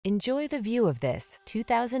Enjoy the view of this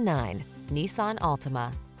 2009 Nissan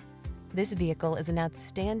Altima. This vehicle is an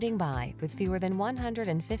outstanding buy with fewer than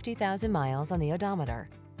 150,000 miles on the odometer.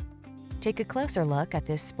 Take a closer look at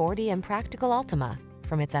this sporty and practical Altima.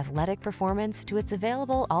 From its athletic performance to its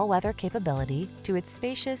available all-weather capability to its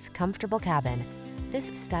spacious, comfortable cabin, this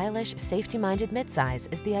stylish, safety-minded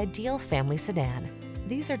midsize is the ideal family sedan.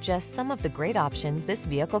 These are just some of the great options this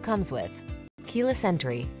vehicle comes with: keyless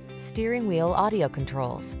entry, steering wheel audio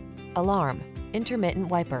controls, alarm, intermittent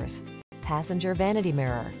wipers, passenger vanity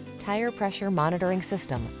mirror, tire pressure monitoring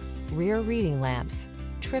system, rear reading lamps,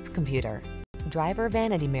 trip computer, driver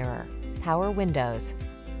vanity mirror, power windows.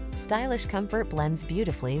 Stylish comfort blends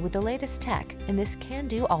beautifully with the latest tech in this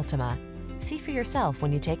can-do Altima. See for yourself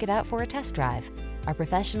when you take it out for a test drive. Our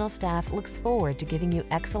professional staff looks forward to giving you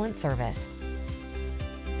excellent service.